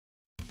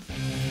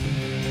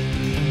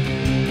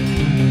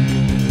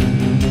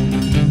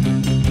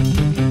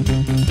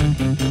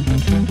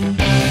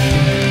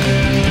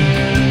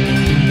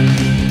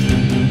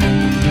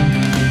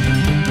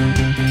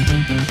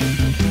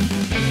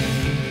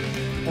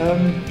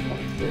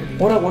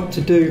What I want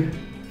to do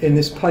in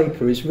this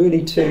paper is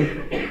really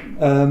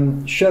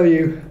to show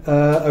you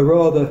a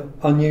rather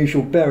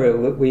unusual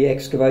burial that we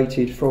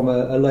excavated from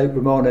a late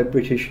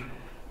Romano-British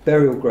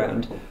burial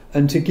ground,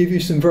 and to give you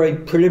some very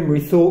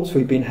preliminary thoughts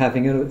we've been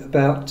having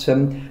about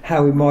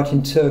how we might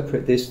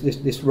interpret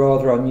this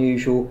rather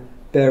unusual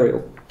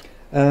burial.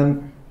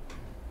 The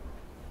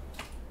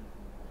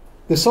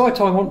site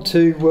I want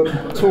to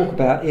talk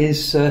about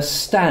is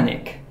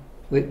Stanwick,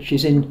 which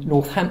is in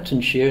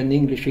Northamptonshire in the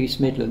English East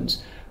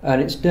Midlands, and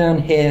it's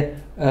down here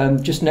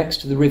just next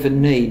to the River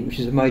Nene, which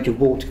is a major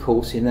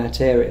watercourse in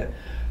that area.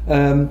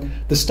 The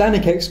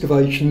Stanwick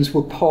excavations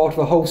were part of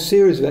a whole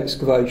series of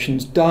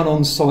excavations done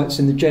on sites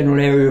in the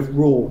general area of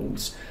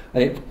Raunds,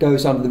 and it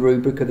goes under the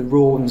rubric of the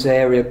Raunds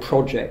Area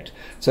Project.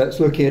 So it's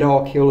looking at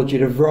archaeology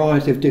at a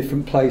variety of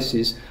different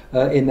places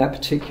in that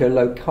particular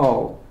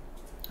locale.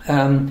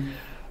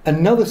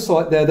 Another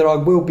site there that I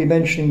will be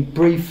mentioning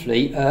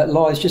briefly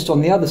lies just on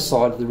the other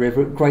side of the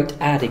river at Great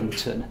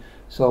Addington,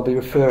 so I'll be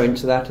referring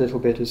to that a little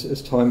bit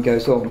as time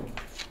goes on.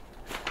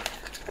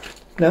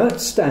 Now at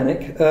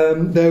Stanwick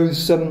there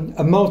was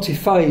a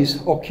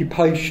multi-phase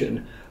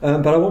occupation,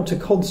 but I want to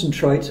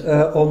concentrate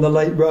on the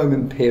late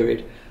Roman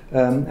period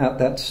at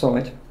that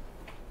site.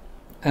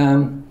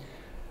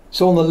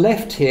 So on the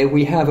left here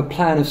we have a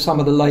plan of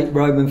some of the late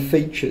Roman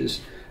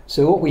features.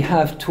 So what we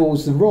have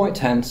towards the right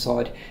hand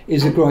side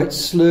is a great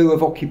slew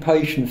of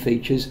occupation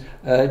features,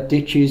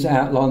 ditches,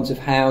 outlines of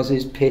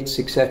houses, pits,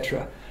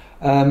 etc.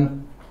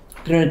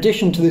 But in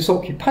addition to this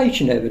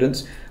occupation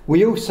evidence,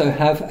 we also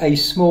have a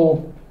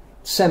small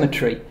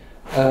cemetery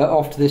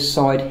off to this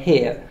side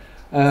here.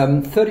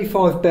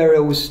 35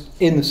 burials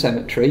in the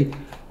cemetery.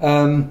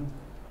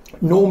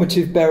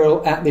 Normative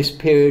burial at this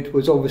period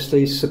was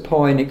obviously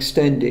supine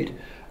extended,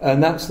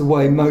 and that's the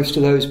way most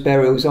of those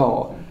burials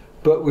are.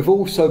 But we've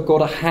also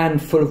got a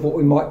handful of what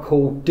we might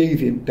call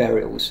deviant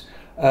burials.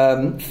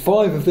 5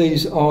 of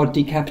these are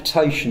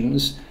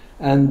decapitations,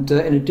 and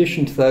in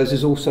addition to those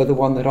is also the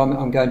one that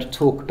I'm going to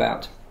talk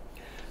about.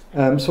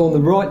 So on the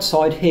right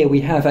side here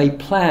we have a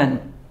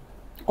plan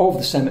of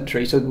the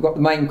cemetery. So we've got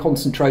the main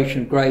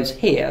concentration of graves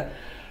here,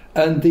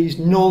 and these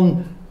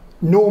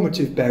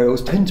non-normative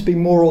burials tend to be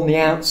more on the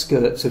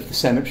outskirts of the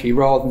cemetery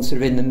rather than sort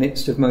of in the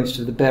midst of most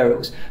of the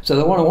burials. So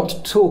the one I want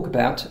to talk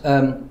about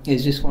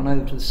is this one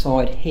over to the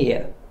side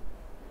here.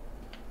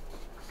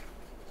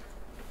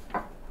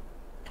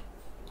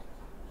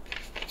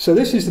 So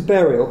this is the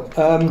burial.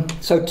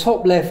 So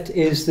top left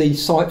is the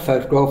site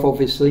photograph,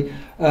 obviously.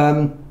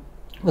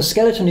 The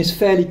skeleton is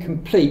fairly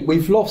complete.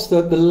 We've lost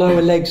the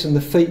lower legs and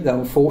the feet, though,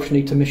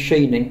 unfortunately, to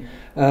machining.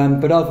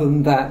 But other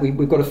than that,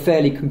 we've got a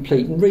fairly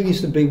complete and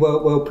reasonably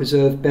well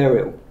preserved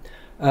burial.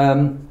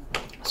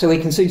 So we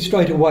can see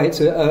straight away it's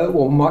what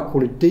we might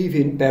call a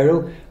deviant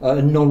burial,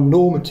 a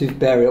non-normative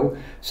burial.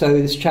 So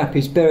this chap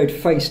is buried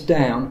face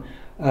down,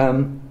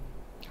 and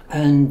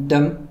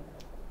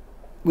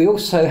we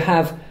also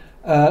have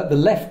the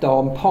left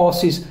arm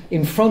passes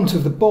in front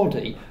of the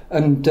body,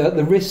 and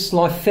the wrists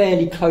lie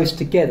fairly close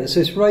together. So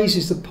this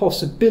raises the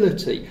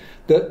possibility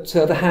that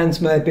the hands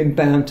may have been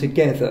bound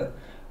together.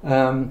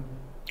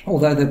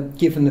 Although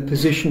given the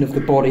position of the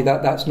body,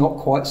 that's not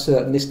quite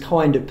certain. This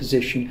kind of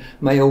position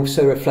may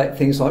also reflect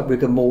things like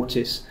rigor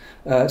mortis,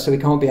 so we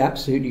can't be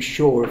absolutely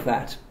sure of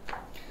that.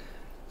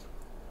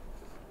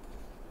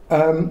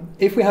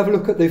 If we have a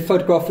look at the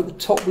photograph at the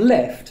top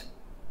left,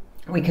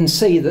 we can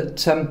see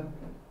that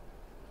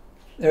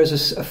there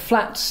is a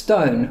flat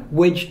stone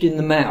wedged in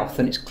the mouth,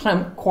 and it's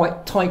clamped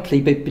quite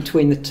tightly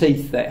between the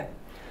teeth there.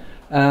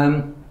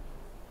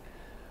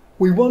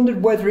 We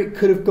wondered whether it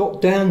could have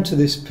got down to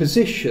this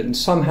position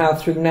somehow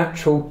through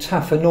natural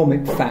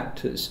taphonomic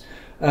factors.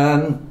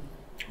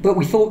 But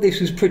we thought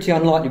this was pretty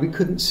unlikely. We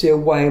couldn't see a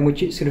way in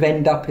which it sort of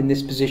end up in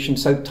this position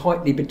so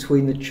tightly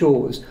between the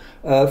jaws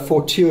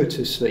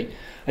fortuitously.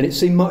 And it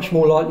seemed much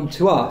more likely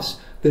to us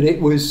that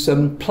it was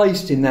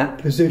placed in that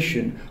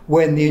position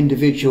when the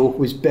individual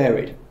was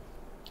buried.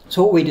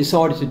 So what we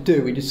decided to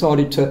do, we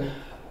decided to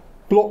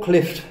block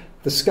lift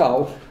the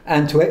skull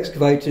and to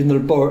excavate it in the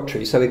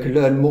laboratory so we could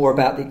learn more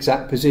about the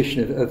exact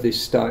position of this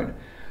stone.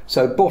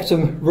 So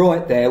bottom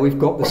right there we've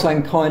got the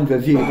same kind of a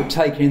view but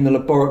taken in the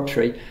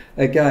laboratory,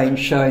 again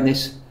showing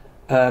this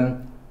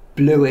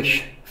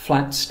bluish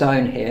flat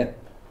stone here.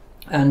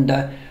 And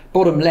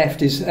bottom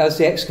left is, as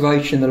the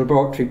excavation in the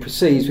laboratory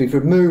proceeds, we've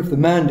removed the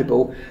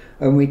mandible,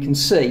 and we can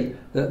see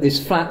that this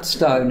flat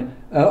stone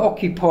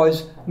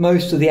occupies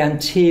most of the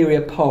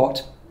anterior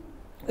part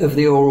of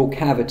the oral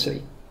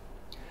cavity.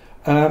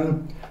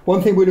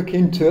 One thing we're looking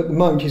into at the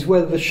moment is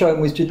whether the stone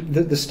was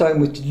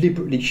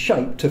deliberately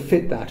shaped to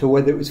fit that, or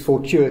whether it was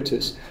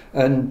fortuitous,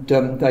 and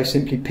they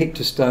simply picked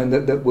a stone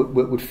that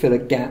would fill a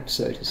gap,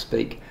 so to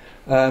speak.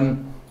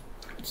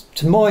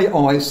 To my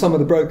eyes, some of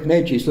the broken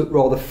edges look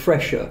rather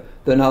fresher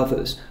than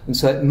others, and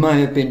so it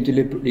may have been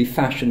deliberately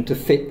fashioned to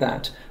fit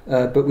that,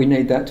 but we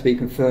need that to be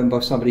confirmed by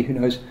somebody who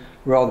knows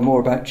rather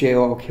more about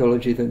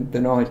geoarchaeology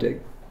than I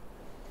do.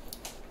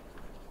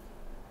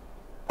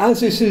 As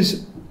this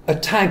is a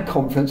tag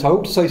conference, I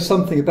ought to say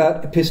something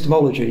about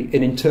epistemology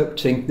in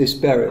interpreting this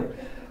burial.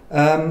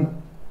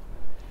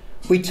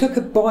 We took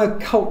a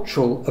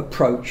biocultural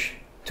approach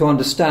to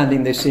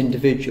understanding this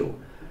individual.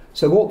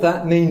 So what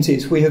that means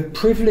is we have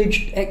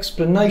privileged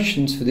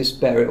explanations for this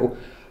burial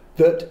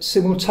that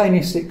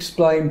simultaneously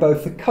explain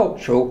both the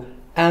cultural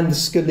and the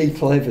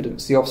skeletal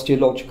evidence, the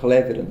osteological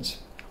evidence.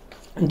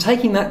 And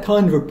taking that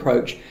kind of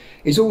approach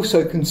is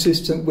also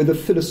consistent with the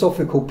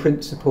philosophical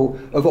principle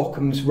of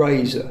Occam's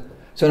razor.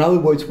 So in other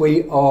words,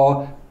 we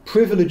are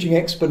privileging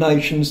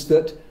explanations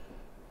that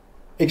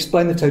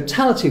explain the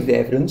totality of the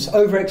evidence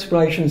over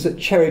explanations that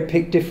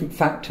cherry-pick different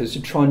factors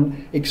to try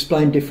and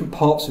explain different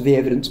parts of the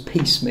evidence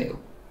piecemeal.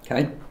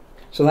 Okay?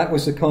 So that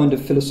was the kind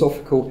of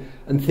philosophical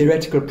and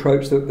theoretical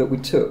approach that we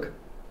took.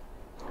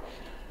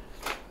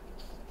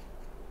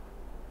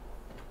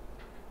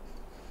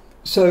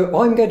 So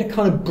I'm going to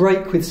kind of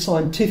break with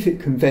scientific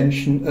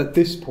convention at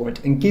this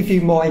point and give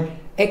you my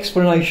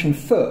explanation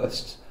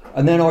first,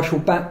 and then I shall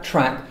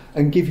backtrack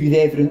and give you the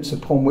evidence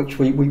upon which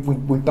we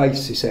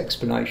base this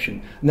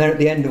explanation. And then at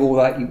the end of all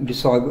that, you can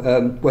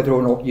decide whether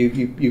or not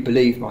you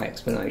believe my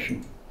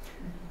explanation.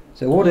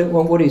 So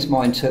what is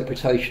my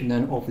interpretation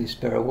then of this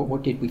burial?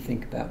 What did we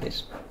think about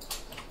this?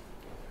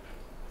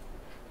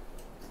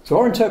 So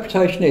our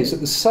interpretation is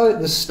that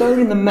the stone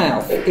in the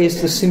mouth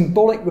is the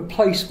symbolic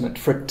replacement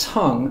for a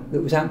tongue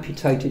that was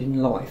amputated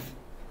in life.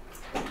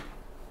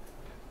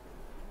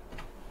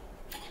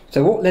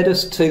 So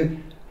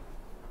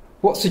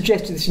what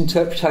suggested this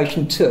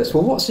interpretation to us?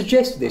 Well, what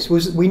suggested this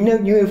was that we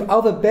knew of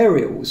other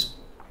burials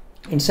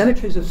in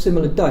cemeteries of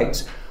similar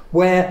dates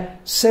where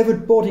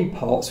severed body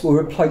parts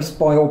were replaced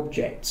by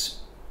objects.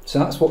 So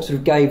that's what sort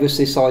of gave us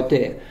this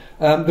idea.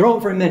 There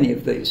aren't very many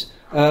of these.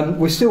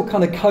 We're still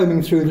kind of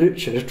combing through the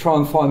literature to try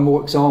and find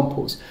more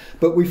examples,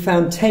 but we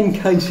found 10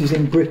 cases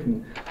in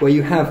Britain where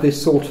you have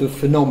this sort of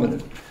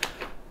phenomenon.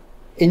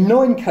 In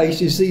 9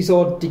 cases, these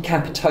are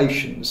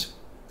decapitations,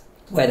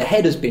 where the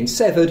head has been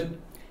severed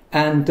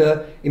and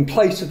in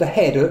place of the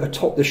head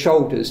atop the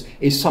shoulders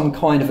is some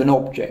kind of an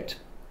object.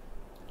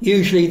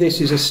 Usually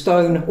this is a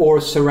stone or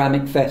a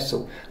ceramic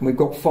vessel, and we've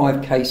got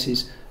 5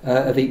 cases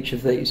of each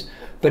of these.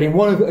 But in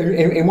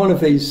one of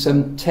these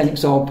 10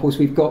 examples,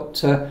 we've got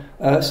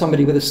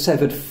somebody with a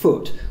severed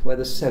foot, where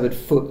the severed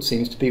foot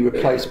seems to be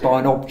replaced by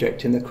an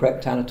object in the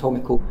correct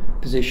anatomical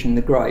position in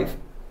the grave.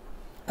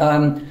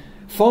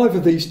 5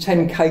 of these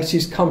 10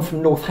 cases come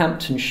from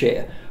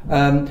Northamptonshire.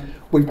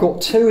 We've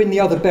got 2 in the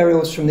other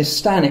burials from this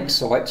Stanwick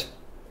site.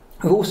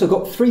 We've also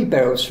got 3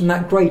 burials from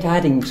that Great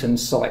Addington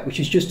site, which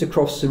is just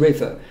across the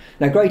river.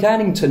 Now, Great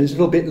Addington is a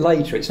little bit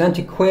later. It's an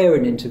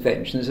antiquarian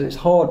intervention, so it's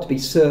hard to be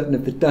certain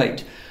of the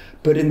date.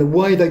 But in the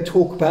way they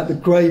talk about the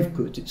grave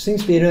goods, it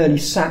seems to be an early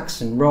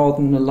Saxon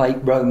rather than a late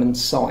Roman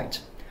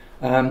site.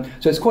 So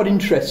it's quite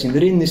interesting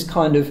that in this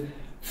kind of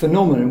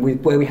phenomenon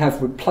where we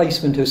have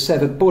replacement of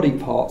severed body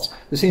parts,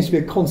 there seems to be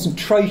a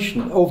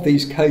concentration of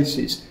these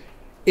cases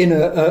in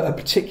a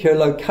particular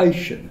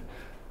location.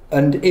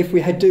 And if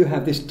we do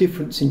have this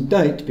difference in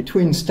date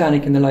between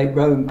Stanwick in the late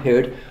Roman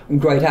period and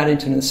Great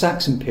Addington in the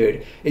Saxon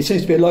period, it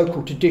seems to be a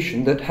local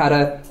tradition that had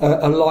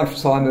a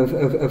lifetime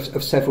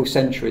of several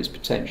centuries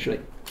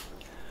potentially.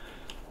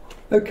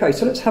 Okay,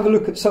 so let's have a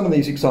look at some of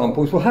these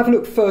examples. We'll have a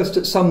look first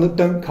at some that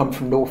don't come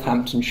from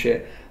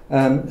Northamptonshire.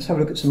 Let's have a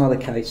look at some other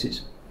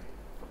cases.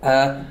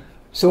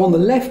 So on the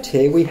left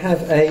here we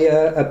have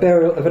a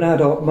burial of an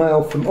adult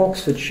male from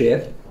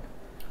Oxfordshire.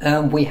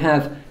 We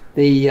have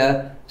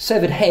the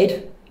severed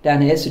head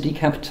down here, it's a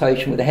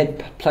decapitation with the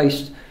head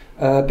placed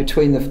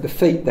between the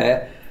feet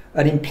there.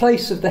 And in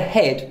place of the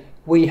head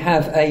we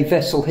have a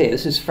vessel here.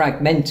 This is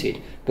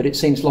fragmented, but it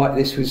seems like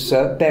this was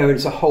buried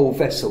as a whole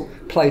vessel,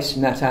 placed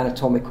in that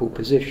anatomical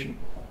position.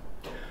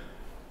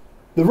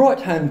 The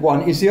right-hand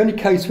one is the only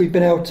case we've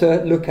been able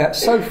to look at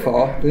so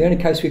far, the only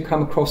case we've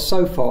come across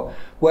so far,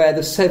 where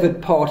the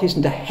severed part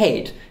isn't a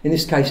head, in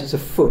this case it's a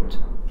foot.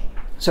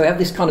 So we have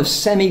this kind of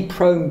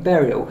semi-prone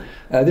burial.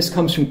 This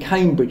comes from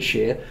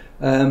Cambridgeshire.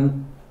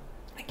 Again,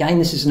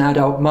 this is an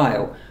adult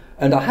male.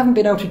 And I haven't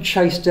been able to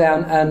chase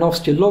down an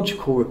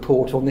osteological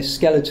report on this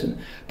skeleton,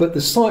 but the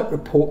site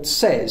report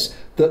says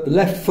that the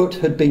left foot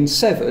had been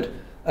severed,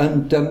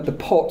 and the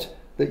pot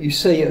that you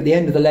see at the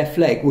end of the left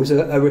leg was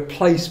a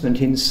replacement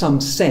in some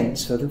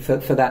sense for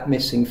that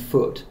missing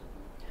foot.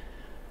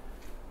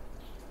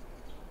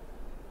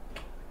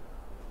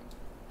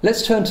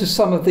 Let's turn to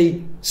some of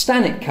the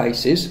Stanwick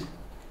cases,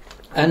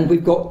 and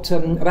we've got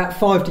about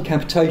 5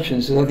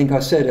 decapitations, as I think I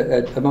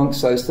said,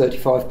 amongst those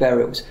 35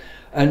 burials.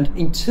 And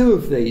in 2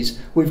 of these,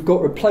 we've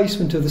got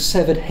replacement of the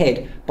severed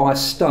head by a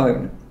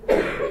stone.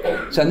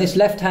 So in this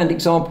left-hand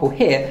example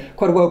here,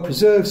 quite a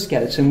well-preserved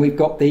skeleton, we've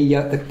got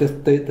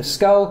the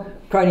skull,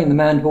 cranium, the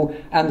mandible,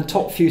 and the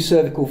top few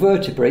cervical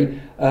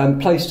vertebrae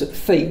placed at the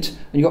feet, and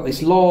you've got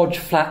this large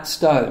flat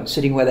stone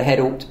sitting where the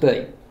head ought to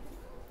be.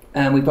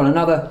 And we've got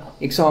another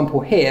example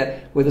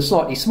here with a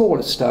slightly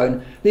smaller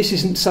stone. This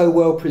isn't so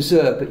well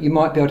preserved, but you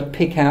might be able to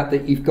pick out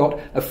that you've got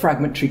a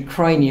fragmentary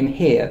cranium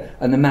here,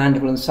 and the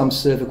mandible and some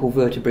cervical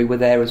vertebrae were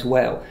there as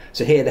well.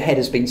 So here the head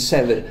has been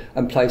severed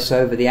and placed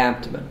over the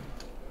abdomen.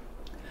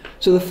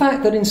 So the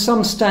fact that in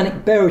some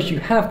Stanwick burials you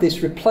have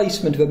this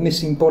replacement of a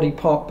missing body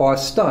part by a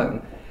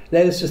stone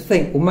led us to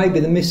think, well, maybe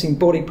the missing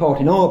body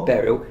part in our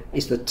burial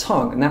is the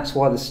tongue, and that's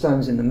why the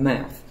stone's in the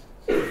mouth.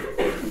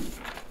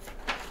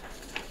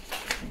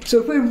 So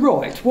if we're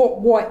right,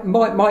 what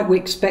might we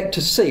expect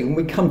to see when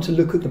we come to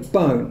look at the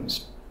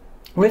bones?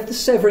 Well, if the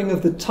severing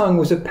of the tongue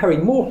was a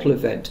perimortal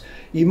event,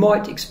 you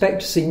might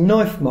expect to see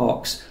knife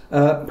marks,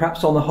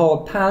 perhaps on the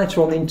hard palate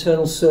or on the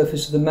internal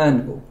surface of the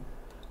mandible.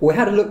 Well, we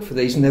had a look for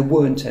these and there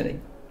weren't any.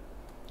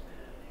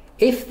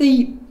 If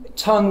the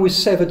tongue was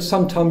severed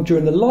sometime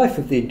during the life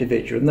of the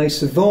individual and they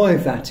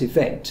survived that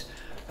event,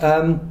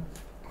 then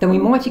we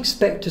might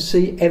expect to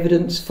see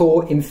evidence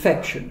for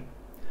infection.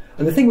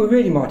 And the thing we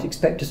really might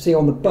expect to see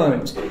on the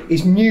bones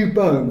is new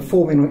bone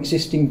forming on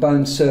existing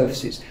bone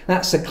surfaces.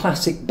 That's a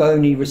classic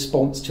bony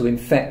response to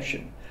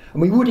infection.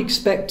 And we would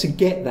expect to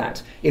get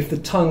that if the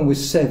tongue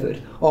was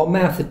severed. Our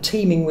mouths are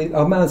teeming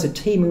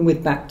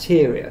with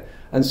bacteria,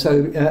 and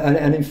so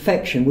an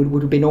infection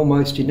would have been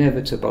almost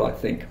inevitable, I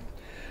think.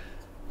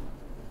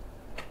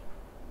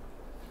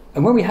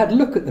 And when we had a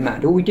look at the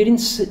mandible, we did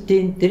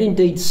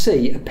indeed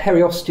see a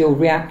periosteal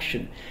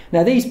reaction.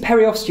 Now, these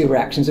periosteal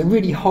reactions are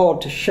really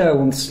hard to show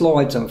on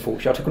slides,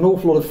 unfortunately. I took an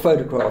awful lot of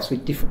photographs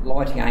with different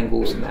lighting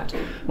angles and that.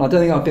 And I don't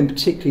think I've been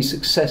particularly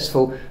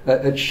successful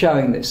at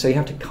showing this, so you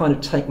have to kind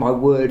of take my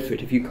word for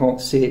it if you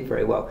can't see it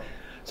very well.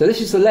 So this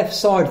is the left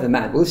side of the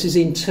mandible. This is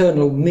the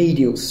internal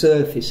medial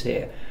surface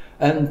here.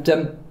 And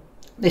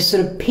this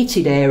sort of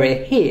pitted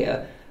area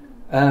here,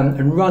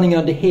 and running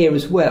under here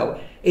as well,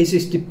 is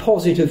this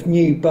deposit of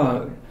new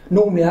bone.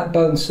 Normally that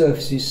bone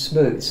surface is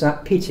smooth, so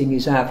that pitting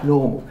is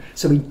abnormal.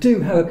 So we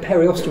do have a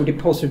periosteal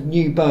deposit of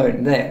new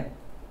bone there.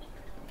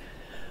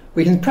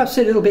 We can perhaps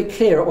see a little bit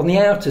clearer on the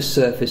outer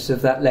surface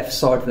of that left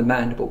side of the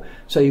mandible.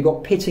 So you've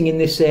got pitting in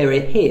this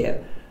area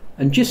here,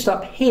 and just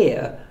up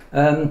here,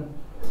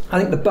 I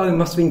think the bone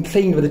must have been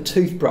cleaned with a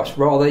toothbrush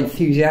rather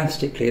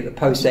enthusiastically at the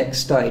post-X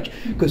stage,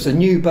 because the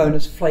new bone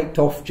has flaked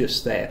off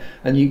just there,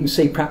 and you can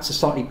see perhaps a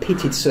slightly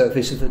pitted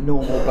surface of the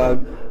normal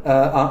bone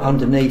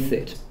underneath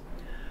it.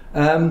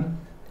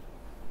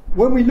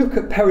 When we look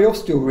at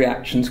periosteal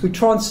reactions, we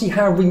try and see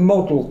how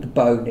remodelled the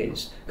bone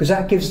is, because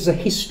that gives us a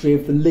history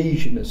of the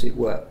lesion, as it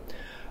were.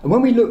 And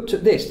when we looked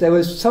at this, there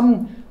was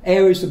some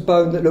areas of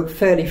bone that looked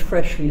fairly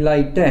freshly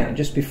laid down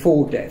just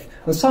before death,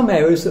 and some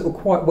areas that were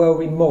quite well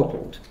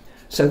remodelled.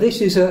 So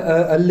this is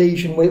a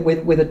lesion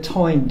with a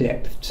time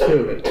depth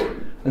to it.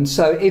 And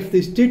so if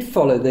this did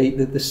follow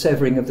the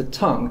severing of the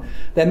tongue,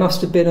 there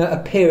must have been a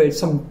period,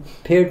 some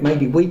period,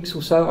 maybe weeks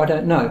or so, I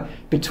don't know,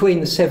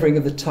 between the severing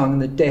of the tongue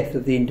and the death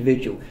of the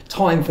individual.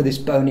 Time for this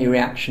bony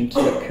reaction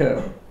to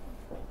occur.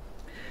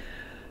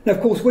 Now,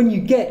 of course, when you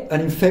get an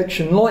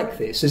infection like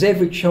this, there's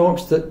every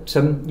chance that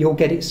you'll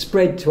get it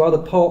spread to other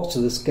parts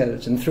of the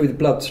skeleton through the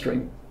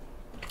bloodstream.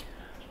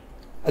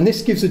 And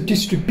this gives a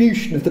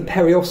distribution of the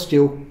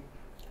periosteal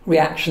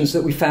reactions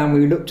that we found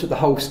when we looked at the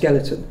whole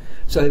skeleton.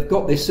 So they've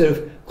got this sort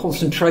of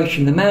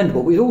concentration in the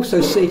mandible. We also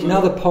see it in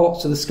other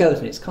parts of the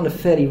skeleton. It's kind of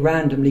fairly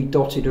randomly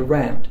dotted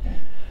around.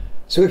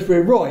 So if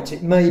we're right,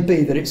 it may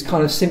be that it's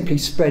kind of simply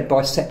spread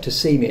by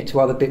septicemia to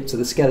other bits of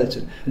the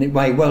skeleton, and it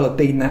may well have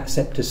been that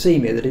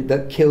septicemia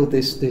that killed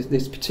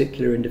this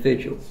particular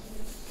individual.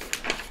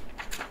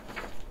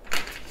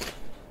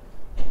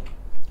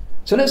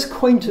 So let's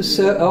acquaint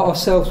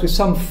ourselves with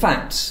some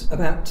facts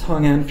about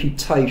tongue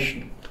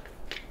amputation.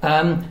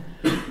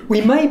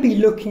 We may be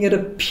looking at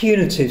a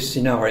punitive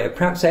scenario,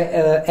 perhaps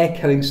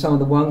echoing some of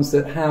the ones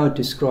that Howard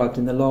described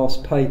in the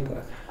last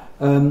paper.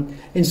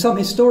 In some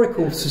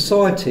historical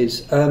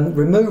societies,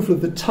 removal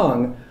of the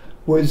tongue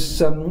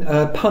was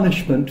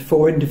punishment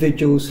for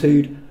individuals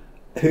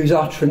whose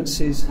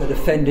utterances had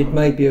offended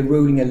maybe a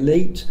ruling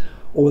elite,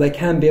 or they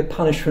can be a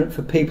punishment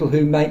for people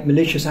who make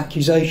malicious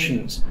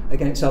accusations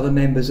against other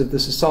members of the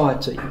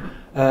society.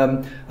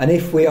 And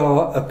if we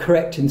are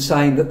correct in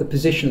saying that the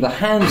position of the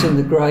hands in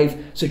the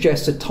grave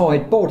suggests a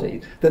tied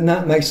body, then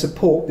that may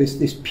support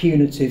this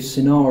punitive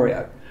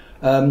scenario.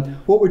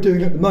 What we're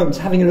doing at the moment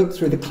is having a look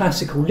through the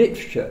classical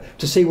literature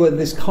to see whether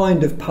this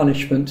kind of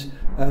punishment,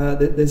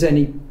 that there's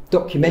any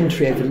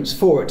documentary evidence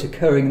for it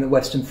occurring in the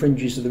western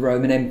fringes of the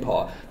Roman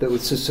Empire that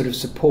would sort of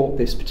support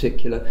this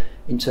particular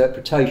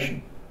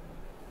interpretation.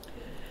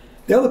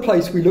 The other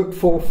place we look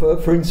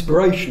for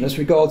inspiration as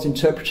regards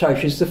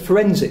interpretation is the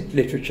forensic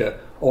literature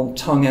on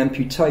tongue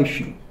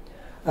amputation.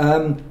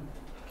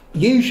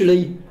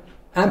 Usually,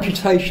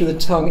 amputation of the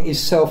tongue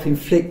is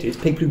self-inflicted. It's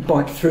people who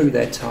bite through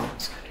their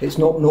tongues. It's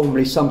not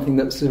normally something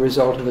that's the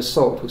result of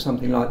assault or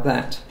something like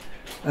that.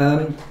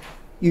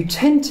 You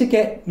tend to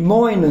get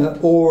minor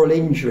oral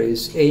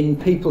injuries in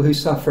people who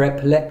suffer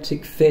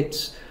epileptic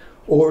fits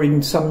or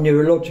in some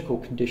neurological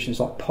conditions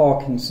like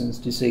Parkinson's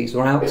disease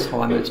or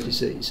Alzheimer's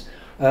disease.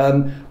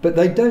 but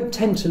they don't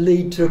tend to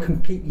lead to a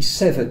completely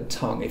severed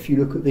tongue if you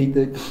look at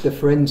the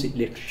forensic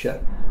literature.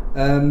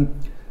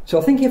 So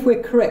I think if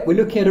we're correct, we're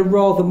looking at a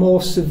rather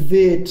more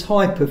severe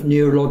type of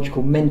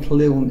neurological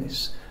mental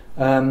illness.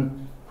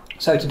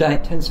 So today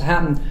it tends to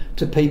happen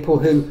to people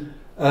who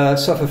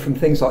suffer from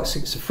things like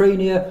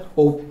schizophrenia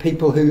or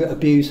people who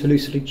abuse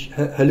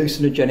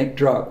hallucinogenic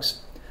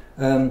drugs.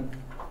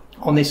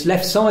 On this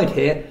left side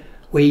here,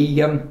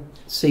 we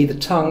see the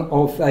tongue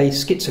of a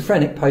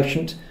schizophrenic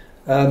patient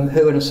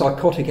who in a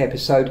psychotic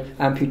episode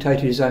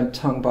amputated his own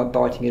tongue by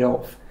biting it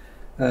off.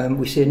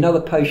 We see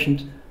another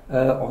patient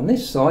on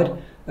this side,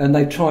 and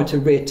they've tried to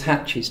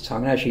reattach his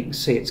tongue. As you can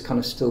see, it's kind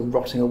of still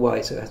rotting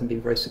away, so it hasn't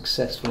been very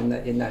successful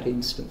in that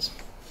instance.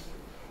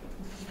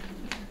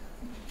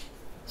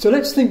 So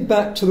let's think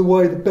back to the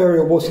way the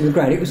burial was in the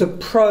ground. It was a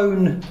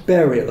prone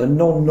burial, a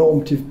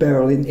non-normative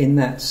burial in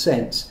that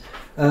sense.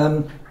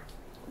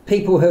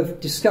 People have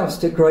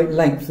discussed at great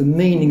length the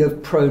meaning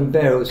of prone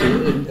burials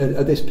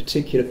at this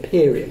particular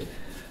period.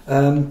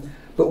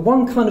 But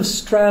one kind of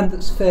strand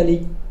that's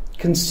fairly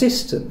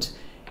consistent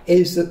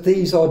is that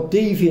these are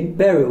deviant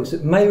burials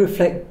that may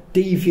reflect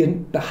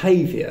deviant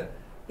behaviour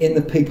in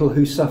the people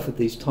who suffered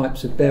these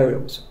types of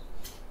burials.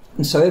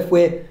 And so if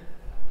we're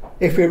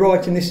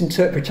right in this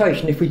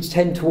interpretation, if we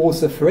tend towards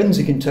the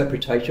forensic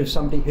interpretation of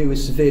somebody who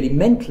was severely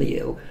mentally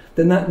ill,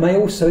 then that may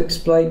also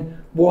explain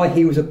why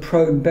he was a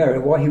prone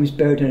burial, why he was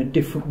buried in a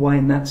different way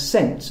in that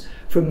sense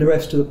from the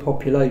rest of the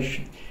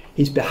population.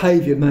 His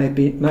behaviour may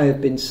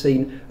have been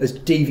seen as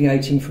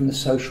deviating from the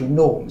social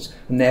norms,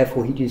 and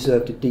therefore he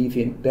deserved a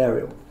deviant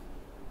burial.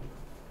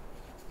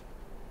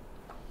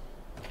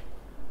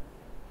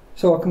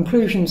 So our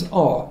conclusions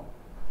are,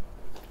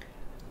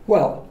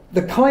 well,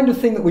 the kind of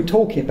thing that we're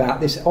talking about,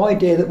 this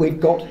idea that we've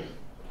got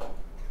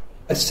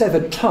a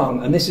severed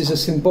tongue, and this is the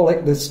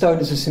stone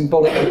is a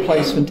symbolic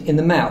replacement in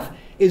the mouth,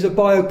 is a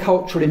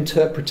biocultural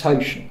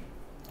interpretation.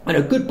 And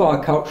a good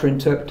biocultural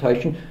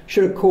interpretation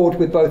should accord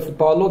with both the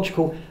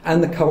biological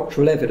and the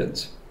cultural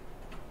evidence.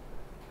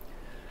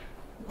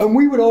 And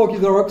we would argue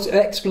that our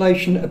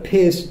explanation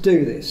appears to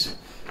do this,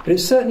 but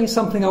it's certainly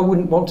something I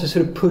wouldn't want to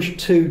sort of push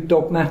too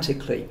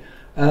dogmatically.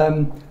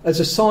 As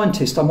a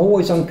scientist, I'm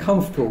always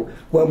uncomfortable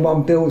when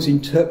one builds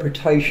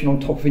interpretation on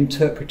top of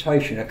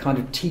interpretation, a kind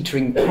of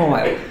teetering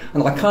pile,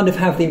 and I kind of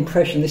have the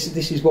impression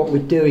this is what we're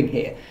doing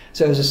here.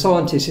 So as a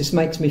scientist, this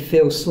makes me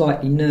feel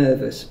slightly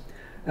nervous.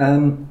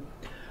 And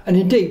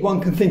indeed,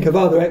 one can think of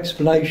other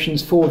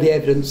explanations for the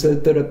evidence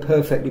that are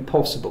perfectly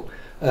possible.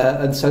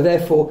 And so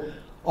therefore,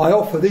 I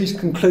offer these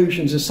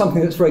conclusions as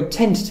something that's very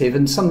tentative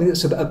and something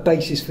that's a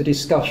basis for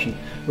discussion,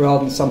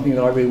 rather than something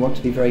that I really want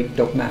to be very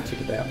dogmatic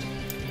about.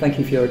 Thank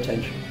you for your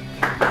attention.